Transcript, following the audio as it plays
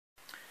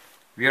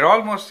We are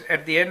almost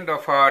at the end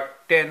of our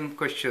 10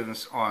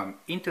 questions on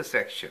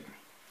intersection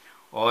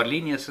or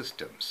linear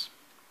systems.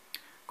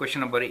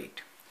 Question number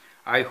 8.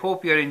 I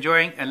hope you are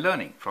enjoying and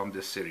learning from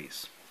this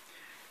series.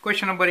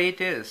 Question number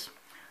 8 is,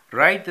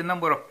 write the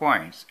number of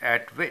points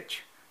at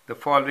which the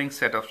following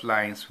set of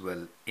lines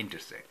will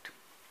intersect.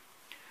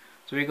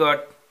 So we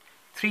got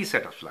 3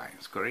 set of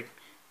lines, correct?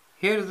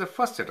 Here is the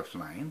first set of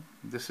line,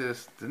 this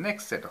is the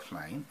next set of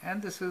line,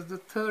 and this is the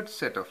third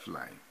set of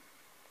line.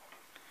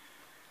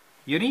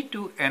 You need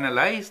to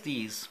analyze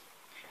these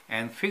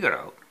and figure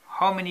out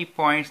how many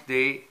points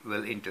they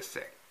will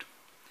intersect.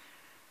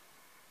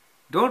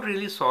 Don't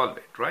really solve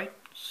it, right?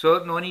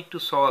 So no need to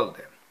solve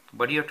them,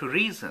 but you have to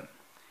reason,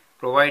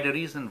 provide a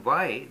reason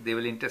why they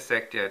will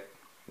intersect at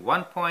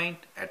one point,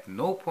 at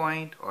no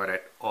point, or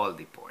at all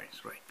the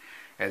points, right?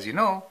 As you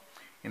know,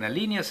 in a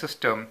linear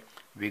system,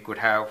 we could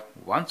have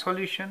one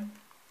solution,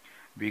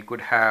 we could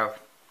have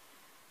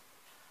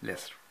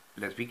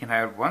we can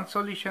have one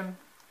solution,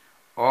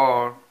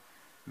 or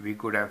we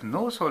could have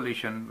no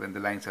solution when the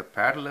lines are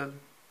parallel,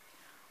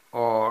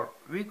 or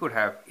we could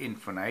have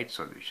infinite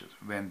solutions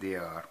when they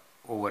are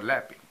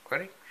overlapping,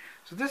 correct?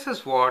 So this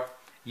is what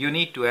you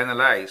need to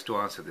analyze to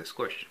answer this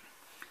question.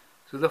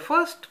 So the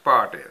first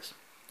part is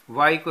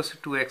y equals to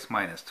 2x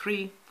minus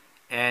 3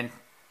 and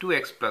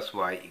 2x plus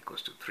y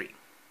equals to 3.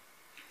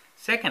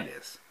 Second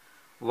is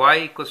y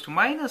equals to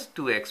minus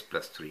 2x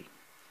plus 3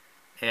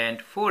 and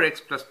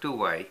 4x plus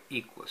 2y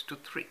equals to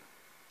 3.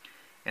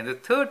 And the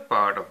third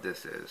part of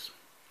this is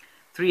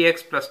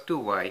 3x plus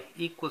 2y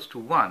equals to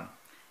 1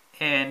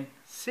 and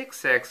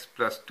 6x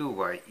plus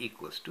 2y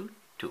equals to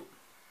 2.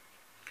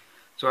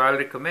 So I'll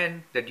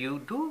recommend that you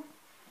do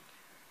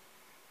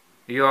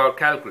your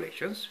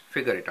calculations,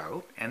 figure it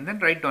out, and then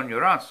write down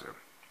your answer.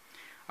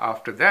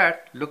 After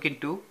that, look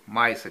into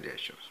my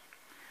suggestions.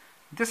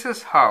 This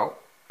is how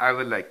I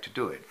would like to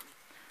do it.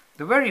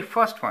 The very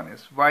first one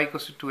is y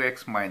equals to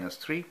 2x minus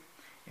 3,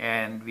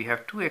 and we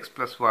have 2x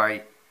plus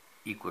y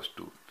equals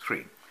to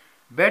 3.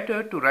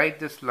 Better to write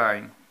this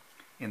line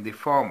in the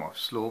form of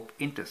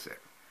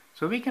slope-intercept.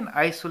 So we can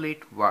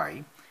isolate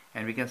y,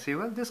 and we can say,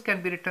 well, this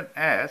can be written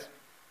as,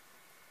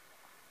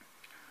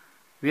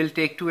 we'll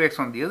take 2x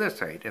on the other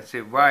side and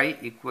say y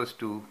equals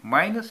to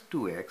minus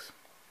 2x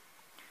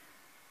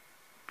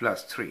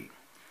plus 3.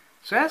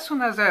 So as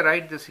soon as I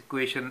write this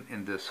equation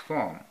in this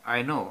form,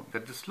 I know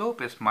that the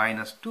slope is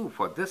minus 2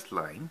 for this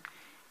line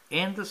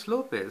and the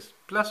slope is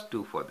plus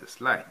 2 for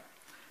this line.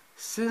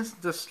 Since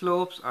the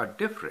slopes are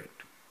different,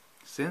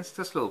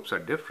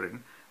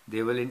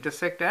 they will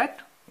intersect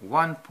at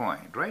one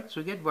point, right? So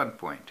you get 1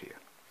 point here.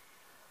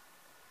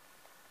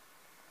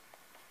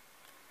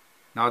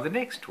 Now the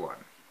next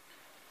one.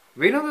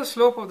 We know the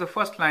slope of the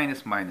first line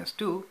is minus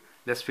 2.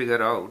 Let's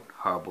figure out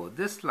how about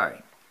this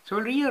line. So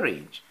we'll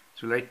rearrange.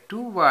 So write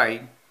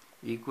 2y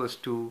equals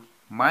to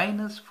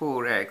minus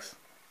 4x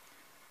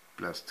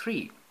plus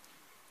 3.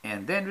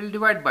 And then we'll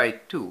divide by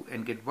 2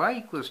 and get y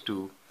equals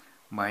to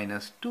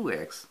minus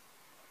 2x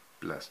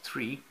plus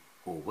 3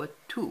 over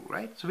 2,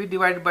 right? So we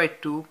divided by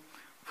 2.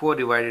 4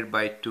 divided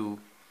by 2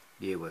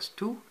 gave us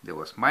 2. There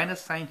was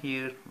minus sign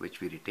here,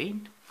 which we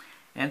retained.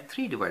 And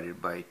 3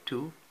 divided by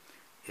 2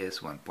 is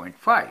 1.5.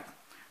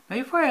 Now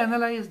if I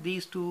analyze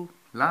these two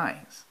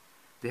lines,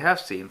 they have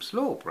same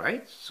slope,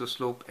 right? So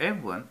slope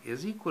m1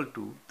 is equal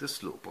to the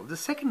slope of the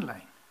second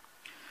line.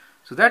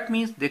 So that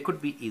means they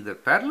could be either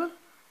parallel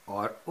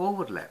or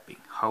overlapping.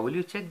 How will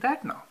you check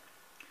that now?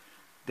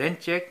 Then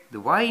check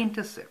the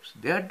y-intercepts.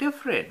 They are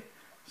different.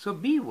 So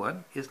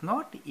b1 is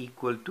not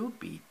equal to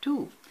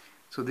b2.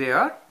 So they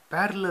are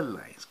parallel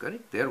lines,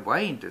 correct? Their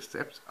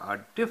y-intercepts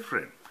are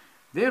different.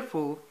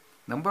 Therefore,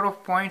 number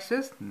of points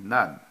is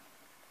none.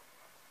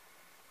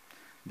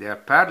 They are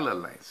parallel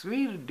lines.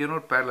 We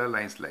denote parallel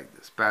lines like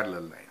this,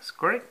 parallel lines,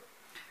 correct?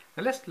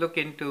 Now let's look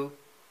into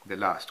the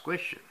last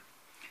question.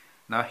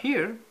 Now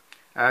here,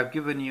 I have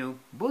given you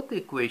both the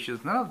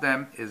equations. None of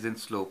them is in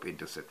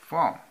slope-intercept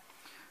form.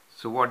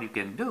 So what you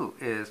can do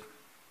is,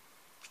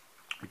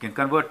 you can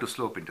convert to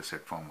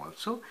slope-intercept form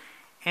also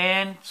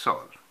and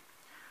solve.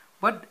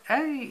 But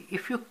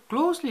if you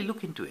closely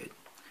look into it,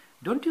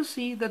 don't you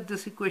see that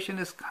this equation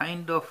is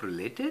kind of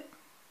related?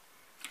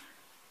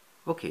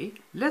 Okay,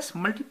 let's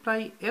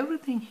multiply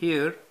everything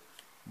here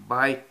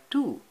by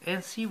 2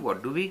 and see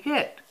what do we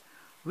get.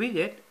 We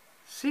get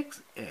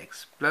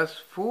 6x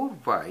plus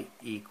 4y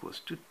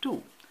equals to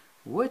 2,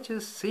 which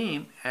is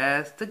same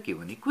as the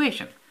given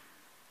equation.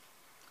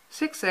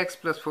 6x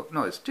plus 4,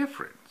 no, it's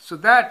different. So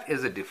that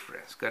is a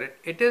difference, correct?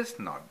 It is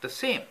not the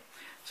same.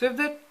 So if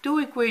the two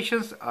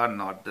equations are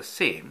not the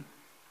same,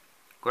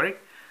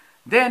 correct,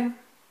 then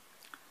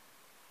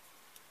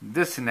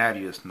this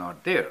scenario is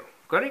not there,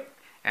 correct?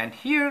 And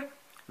here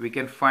we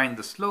can find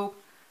the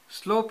slope.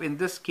 Slope in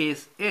this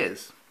case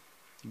is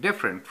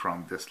different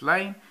from this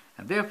line,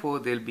 and therefore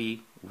there will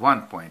be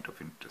 1 point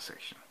of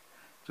intersection.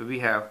 So we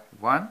have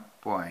 1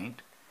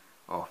 point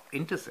of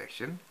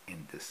intersection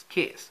in this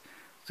case.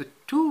 So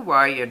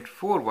 2y and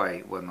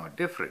 4y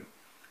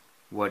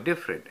were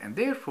different, and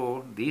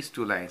therefore these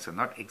two lines are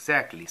not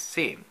exactly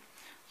same.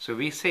 So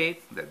we say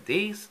that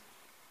this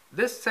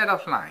set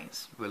of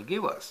lines will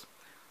give us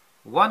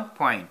 1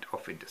 point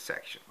of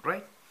intersection,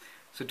 right?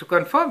 So to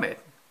confirm it,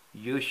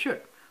 you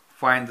should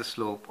find the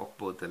slope of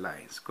both the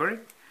lines,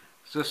 correct?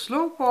 So the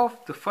slope of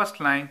the first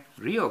line,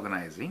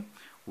 reorganizing,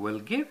 will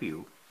give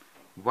you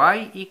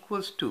y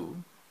equals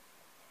to,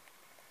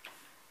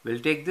 we'll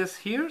take this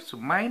here, so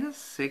minus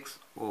 6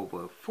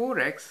 over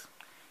 4x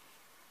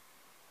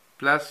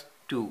plus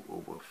 2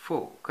 over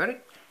 4,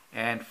 correct?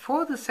 And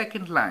for the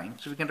second line,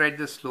 so we can write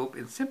the slope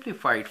in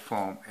simplified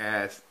form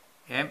as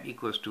m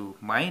equals to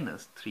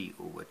minus 3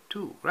 over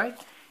 2, right?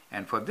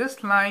 And for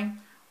this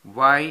line,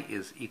 y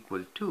is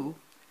equal to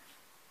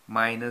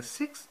minus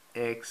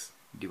 6x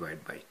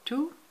divided by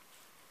 2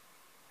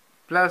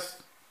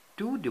 plus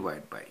 2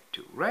 divided by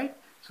 2, right?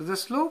 So the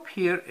slope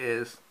here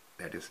is,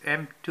 that is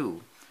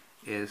m2,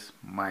 is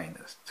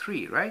minus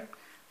 3, right?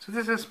 So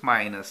this is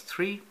minus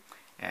 3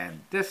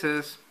 and this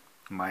is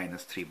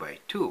minus 3 by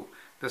 2.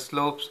 The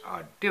slopes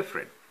are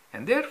different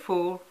and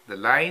therefore the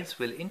lines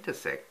will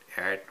intersect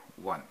at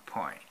 1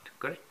 point,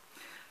 correct?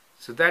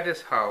 So that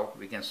is how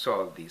we can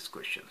solve these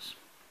questions.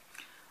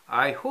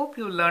 I hope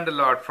you learned a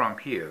lot from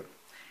here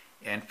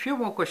and few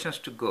more questions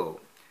to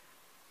go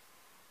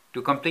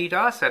to complete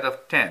our set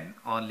of 10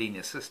 on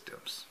linear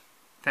systems.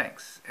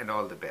 Thanks and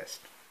all the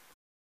best.